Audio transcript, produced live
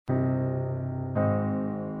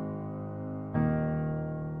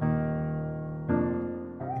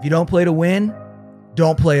If you don't play to win,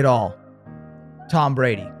 don't play at all. Tom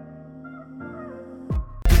Brady.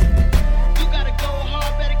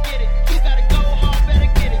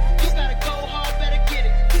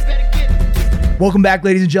 Welcome back,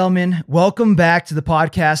 ladies and gentlemen. Welcome back to the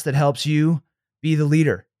podcast that helps you be the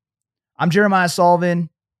leader. I'm Jeremiah Sullivan,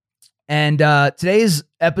 and today's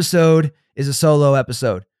episode is a solo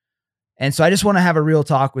episode. And so I just want to have a real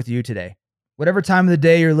talk with you today. Whatever time of the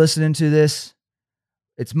day you're listening to this,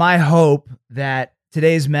 it's my hope that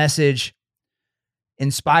today's message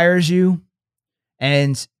inspires you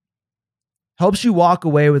and helps you walk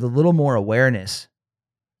away with a little more awareness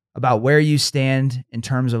about where you stand in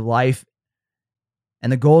terms of life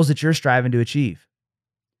and the goals that you're striving to achieve.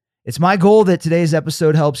 It's my goal that today's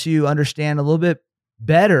episode helps you understand a little bit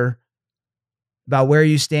better about where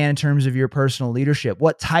you stand in terms of your personal leadership,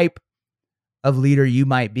 what type of leader you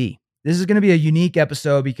might be. This is going to be a unique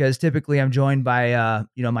episode because typically I'm joined by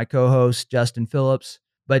my co-host Justin Phillips.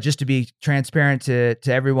 But just to be transparent to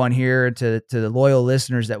everyone here, to the loyal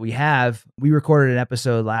listeners that we have, we recorded an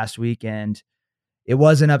episode last week and it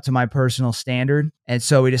wasn't up to my personal standard. And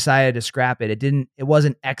so we decided to scrap it. It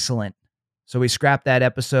wasn't excellent. So we scrapped that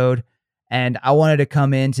episode, and I wanted to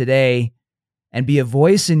come in today and be a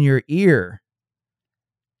voice in your ear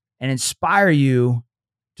and inspire you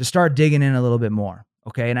to start digging in a little bit more.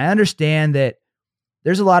 Okay. And I understand that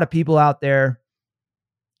there's a lot of people out there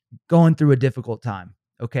going through a difficult time.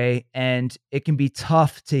 Okay. And it can be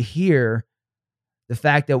tough to hear the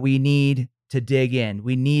fact that we need to dig in.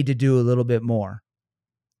 We need to do a little bit more.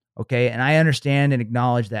 Okay. And I understand and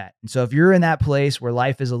acknowledge that. And so if you're in that place where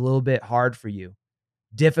life is a little bit hard for you,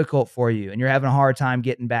 difficult for you, and you're having a hard time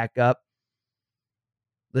getting back up,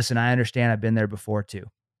 listen, I understand. I've been there before too.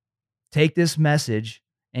 Take this message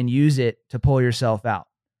and use it to pull yourself out.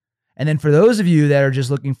 And then for those of you that are just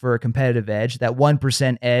looking for a competitive edge, that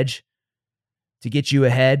 1% edge to get you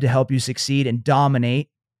ahead, to help you succeed and dominate,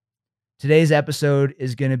 today's episode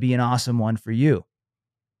is going to be an awesome one for you.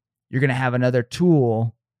 You're going to have another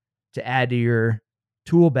tool to add to your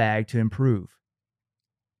tool bag to improve.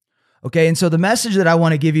 Okay, and so the message that I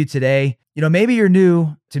want to give you today, maybe you're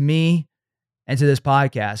new to me and to this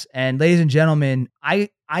podcast. And ladies and gentlemen,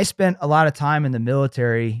 I spent a lot of time in the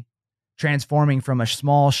military transforming from a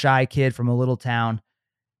small, shy kid from a little town.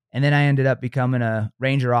 And then I ended up becoming a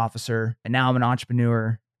Ranger officer. And now I'm an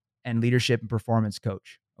entrepreneur and leadership and performance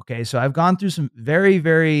coach. Okay, so I've gone through some very,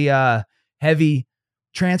 very heavy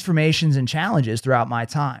transformations and challenges throughout my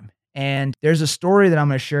time. And there's a story that I'm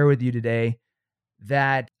going to share with you today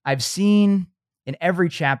that I've seen in every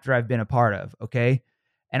chapter I've been a part of. Okay,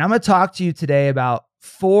 and I'm going to talk to you today about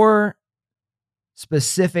 4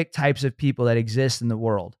 specific types of people that exist in the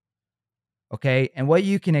world. Okay. And what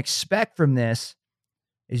you can expect from this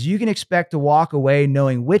is you can expect to walk away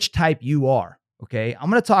knowing which type you are. Okay. I'm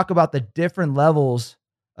going to talk about the different levels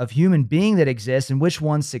of human being that exist and which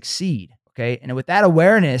ones succeed. Okay. And with that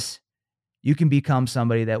awareness, you can become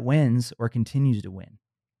somebody that wins or continues to win.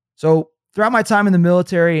 So throughout my time in the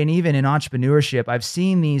military and even in entrepreneurship, I've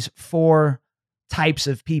seen these 4 types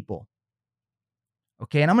of people.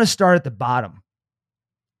 Okay. And I'm going to start at the bottom.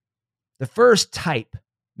 The first type,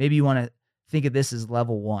 maybe you want to think of this as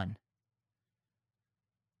level 1.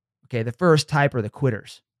 Okay, the first type are the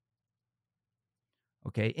quitters.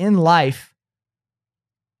 Okay, in life,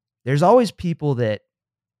 there's always people that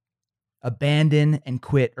abandon and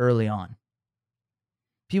quit early on.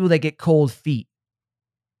 People that get cold feet.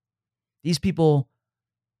 These people,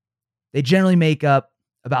 they generally make up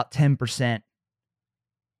about 10%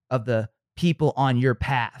 of the people on your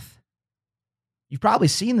path. You've probably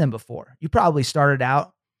seen them before. You probably started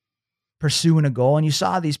out pursuing a goal and you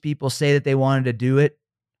saw these people say that they wanted to do it,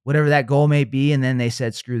 whatever that goal may be, and then they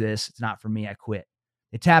said, screw this, it's not for me, I quit.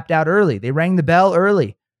 They tapped out early. They rang the bell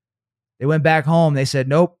early. They went back home. They said,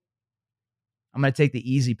 nope, I'm going to take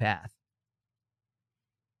the easy path.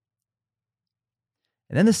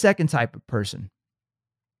 And then the second type of person.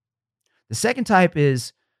 The second type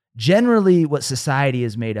is generally what society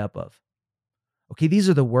is made up of. Okay, these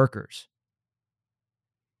are the workers.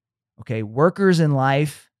 Okay, workers in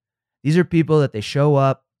life, these are people that they show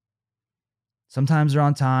up. Sometimes they're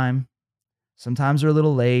on time. Sometimes they're a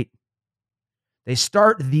little late. They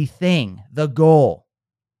start the thing, the goal.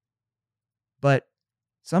 But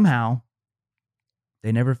somehow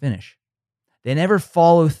they never finish. They never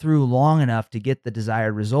follow through long enough to get the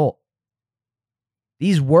desired result.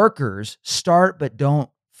 These workers start but don't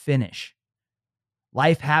finish.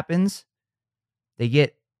 Life happens. They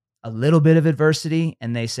get a little bit of adversity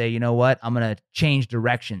and they say, you know what? I'm going to change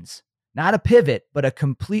directions. Not a pivot, but a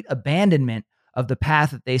complete abandonment of the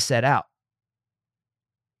path that they set out.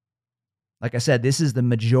 Like I said, this is the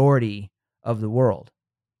majority of the world.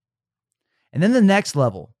 And then the next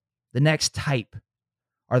level, the next type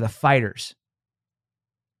are the fighters.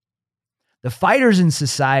 The fighters in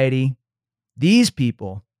society, these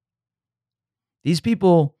people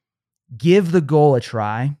give the goal a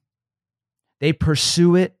try. They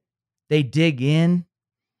pursue it. They dig in.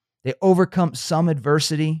 They overcome some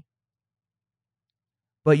adversity.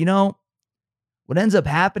 But what ends up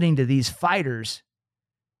happening to these fighters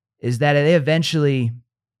is that they eventually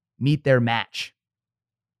meet their match.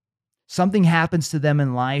 Something happens to them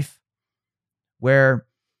in life where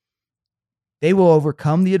they will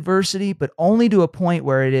overcome the adversity, but only to a point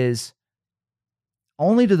where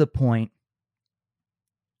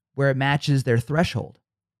it matches their threshold.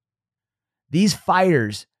 These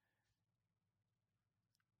fighters,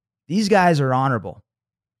 these guys are honorable.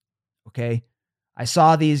 Okay? I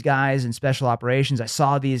saw these guys in special operations. I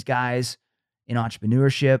saw these guys in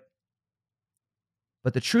entrepreneurship.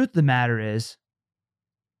 But the truth of the matter is,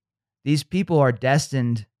 these people are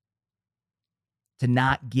destined to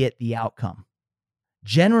not get the outcome.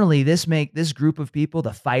 Generally, this group of people,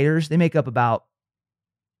 the fighters, they make up about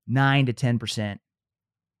 9 to 10%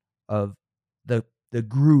 of the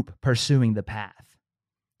group pursuing the path.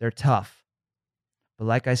 They're tough. But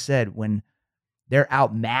like I said, when they're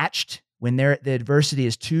outmatched, when the adversity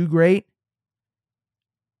is too great,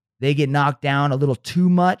 they get knocked down a little too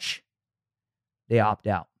much, they opt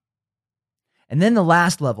out. And then the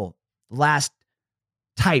last level, the last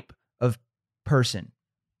type of person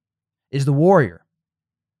is the warrior.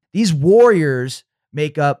 These warriors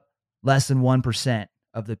make up less than 1%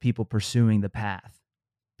 of the people pursuing the path,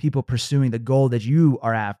 people pursuing the goal that you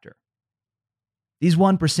are after. These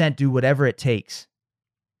 1% do whatever it takes.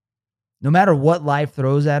 No matter what life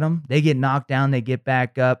throws at them, they get knocked down, they get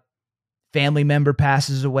back up. Family member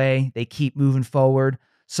passes away, they keep moving forward.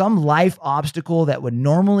 Some life obstacle that would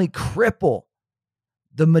normally cripple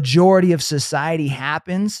the majority of society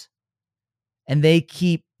happens, and they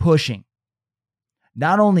keep pushing.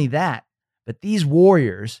 Not only that, but these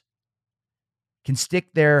warriors can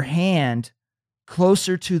stick their hand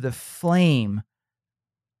closer to the flame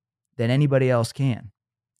than anybody else can.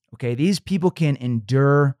 Okay, these people can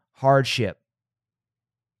endure hardship.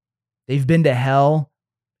 They've been to hell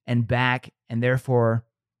and back, and therefore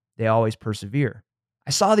they always persevere.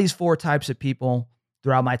 I saw these 4 types of people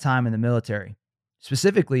throughout my time in the military,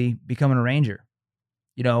 specifically becoming a Ranger.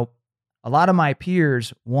 A lot of my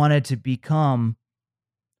peers wanted to become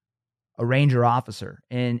a Ranger officer.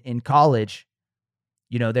 In college,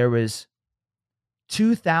 there was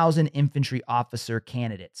 2,000 infantry officer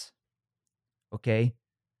candidates. Okay.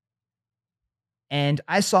 And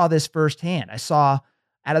I saw this firsthand. I saw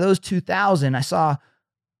out of those 2,000, I saw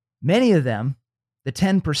many of them, the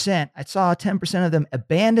 10%, I saw 10% of them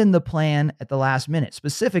abandon the plan at the last minute.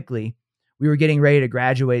 Specifically, we were getting ready to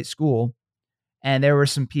graduate school, and there were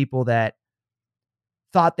some people that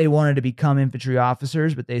thought they wanted to become infantry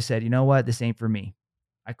officers, but they said, you know what, this ain't for me.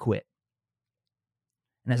 I quit.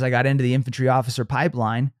 And as I got into the infantry officer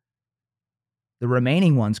pipeline, the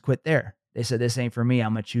remaining ones quit there. They said, this ain't for me.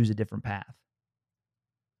 I'm going to choose a different path.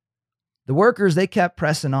 The workers, they kept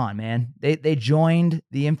pressing on, man. They joined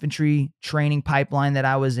the infantry training pipeline that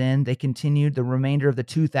I was in. They continued the remainder of the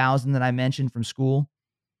 2,000 that I mentioned from school.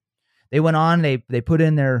 They went on, they put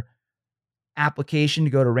in their application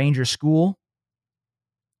to go to Ranger school.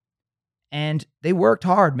 And they worked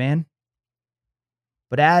hard, man.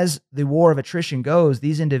 But as the war of attrition goes,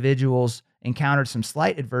 these individuals encountered some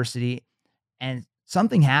slight adversity, and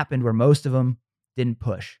something happened where most of them didn't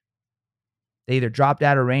push. They either dropped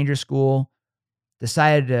out of Ranger school,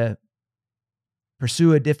 decided to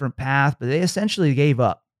pursue a different path, but they essentially gave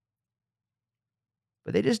up.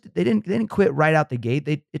 But they didn't quit right out the gate.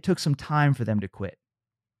 It took some time for them to quit.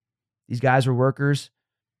 These guys were workers,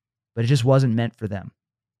 but it just wasn't meant for them.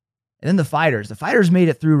 And then the fighters made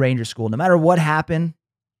it through Ranger school. No matter what happened,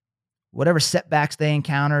 whatever setbacks they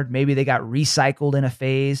encountered, maybe they got recycled in a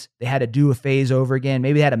phase. They had to do a phase over again.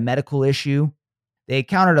 Maybe they had a medical issue. They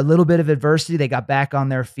encountered a little bit of adversity. They got back on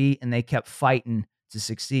their feet and they kept fighting to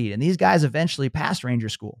succeed. And these guys eventually passed Ranger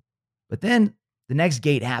school. But then the next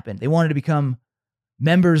gate happened. They wanted to become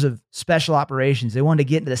members of special operations. They wanted to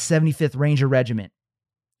get into the 75th Ranger Regiment.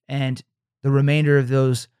 And the remainder of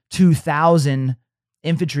those 2,000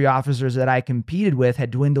 infantry officers that I competed with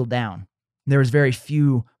had dwindled down. There was very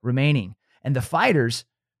few remaining. And the fighters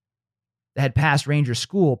that had passed Ranger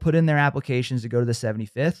school put in their applications to go to the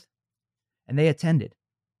 75th, and they attended.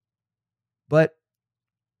 But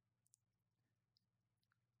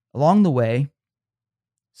along the way,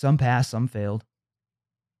 some passed, some failed.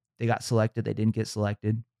 They got selected, they didn't get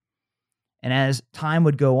selected. And as time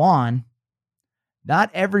would go on,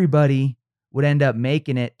 not everybody would end up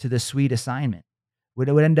making it to the sweet assignment, would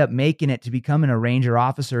end up making it to becoming a Ranger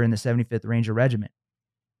officer in the 75th Ranger Regiment.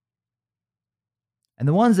 And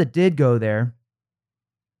the ones that did go there,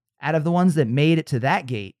 out of the ones that made it to that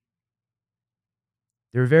gate,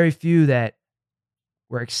 there were very few that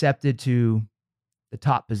were accepted to the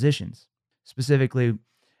top positions. Specifically,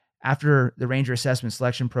 after the Ranger Assessment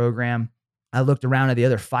Selection Program, I looked around at the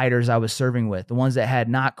other fighters I was serving with, the ones that had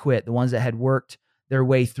not quit, the ones that had worked their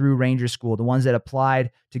way through Ranger School, the ones that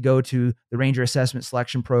applied to go to the Ranger Assessment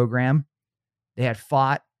Selection Program. They had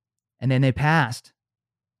fought, and then they passed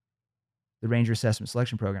the Ranger Assessment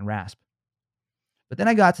Selection Program, RASP. But then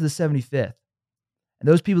I got to the 75th, and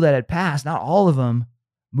those people that had passed, not all of them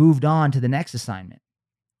moved on to the next assignment.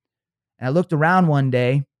 And I looked around one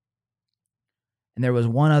day, and there was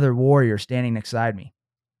one other warrior standing beside me.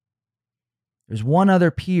 There's one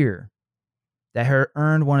other peer that had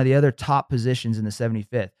earned one of the other top positions in the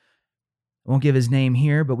 75th. I won't give his name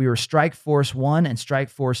here, but we were Strike Force 1 and Strike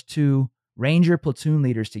Force 2 Ranger platoon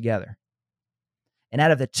leaders together. And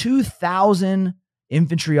out of the 2,000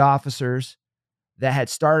 infantry officers that had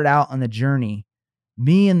started out on the journey,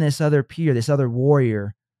 me and this other peer, this other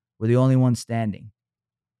warrior, were the only ones standing.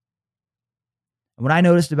 And what I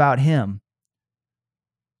noticed about him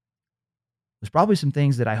was probably some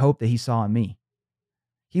things that I hope that he saw in me.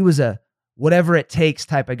 He was a whatever it takes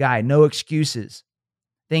type of guy, no excuses.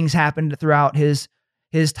 Things happened throughout his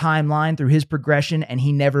timeline, through his progression, and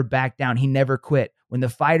he never backed down. He never quit. When the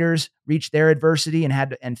fighters reached their adversity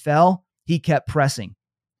and fell, he kept pressing.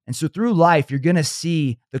 And so through life, you're going to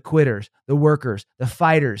see the quitters, the workers, the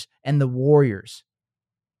fighters, and the warriors.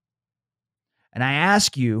 And I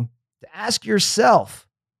ask you to ask yourself,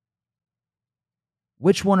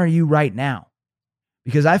 which one are you right now?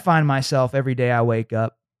 Because I find myself every day I wake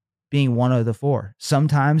up being one of the four.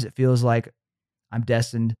 Sometimes it feels like I'm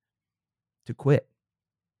destined to quit.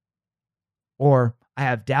 Or I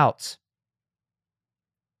have doubts.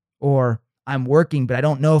 Or I'm working, but I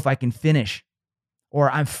don't know if I can finish. Or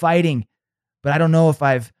I'm fighting, but I don't know if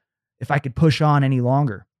I could push on any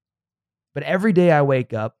longer. But every day I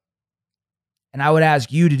wake up, and I would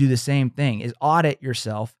ask you to do the same thing, is audit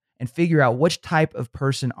yourself and figure out which type of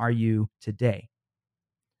person are you today.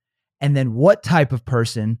 And then what type of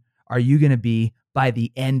person are you going to be by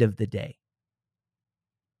the end of the day?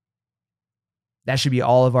 That should be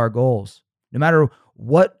all of our goals. No matter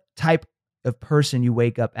what type of person you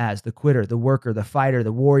wake up as, the quitter, the worker, the fighter,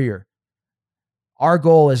 the warrior, our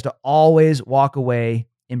goal is to always walk away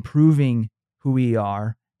improving who we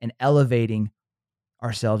are and elevating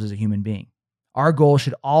ourselves as a human being. Our goal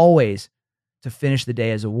should always to finish the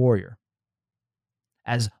day as a warrior,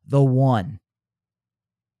 as the one.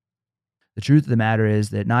 The truth of the matter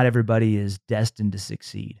is that not everybody is destined to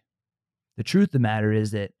succeed. The truth of the matter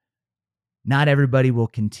is that not everybody will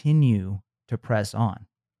continue to press on.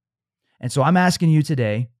 And so I'm asking you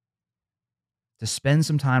today to spend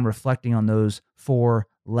some time reflecting on those four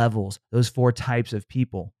levels, those four types of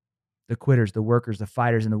people, the quitters, the workers, the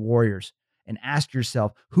fighters, and the warriors, and ask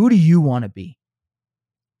yourself, who do you want to be?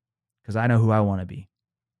 Because I know who I want to be.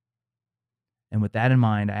 And with that in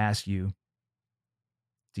mind, I ask you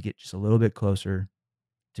to get just a little bit closer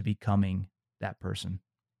to becoming that person,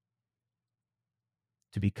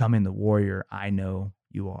 to becoming the warrior I know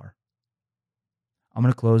you are. I'm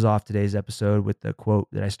going to close off today's episode with the quote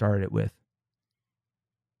that I started it with.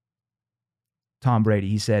 Tom Brady,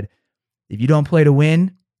 he said, if you don't play to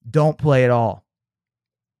win, don't play at all.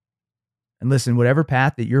 And listen, whatever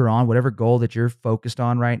path that you're on, whatever goal that you're focused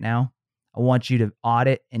on right now, I want you to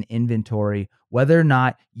audit and inventory whether or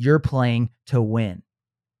not you're playing to win.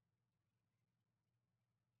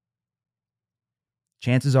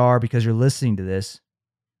 Chances are, because you're listening to this,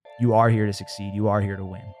 you are here to succeed. You are here to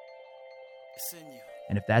win. It's in you.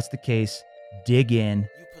 And if that's the case, dig in.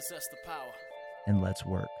 You possess the power. And let's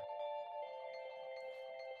work.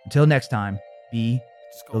 Until next time, be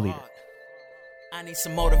the leader. I need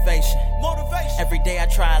some motivation. Every day I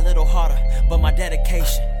try a little harder, but my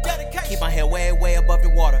dedication. Keep my head way, way above the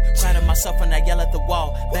water. Proud of myself when I yell at the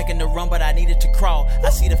wall. Begging to run, but I needed to crawl. I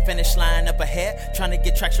see the finish line up ahead, trying to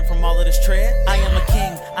get traction from all of this tread. I am a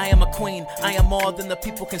king, I am a queen, I am more than the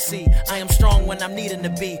people can see. I am strong when I'm needing to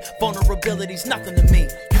be. Vulnerability's nothing to me.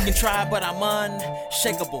 You can try, but I'm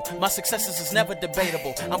unshakable. My successes is never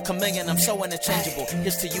debatable. I'm chameleon, I'm so interchangeable.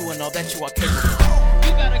 Here's to you and all that you are capable.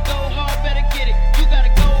 You gotta go hard, better get it.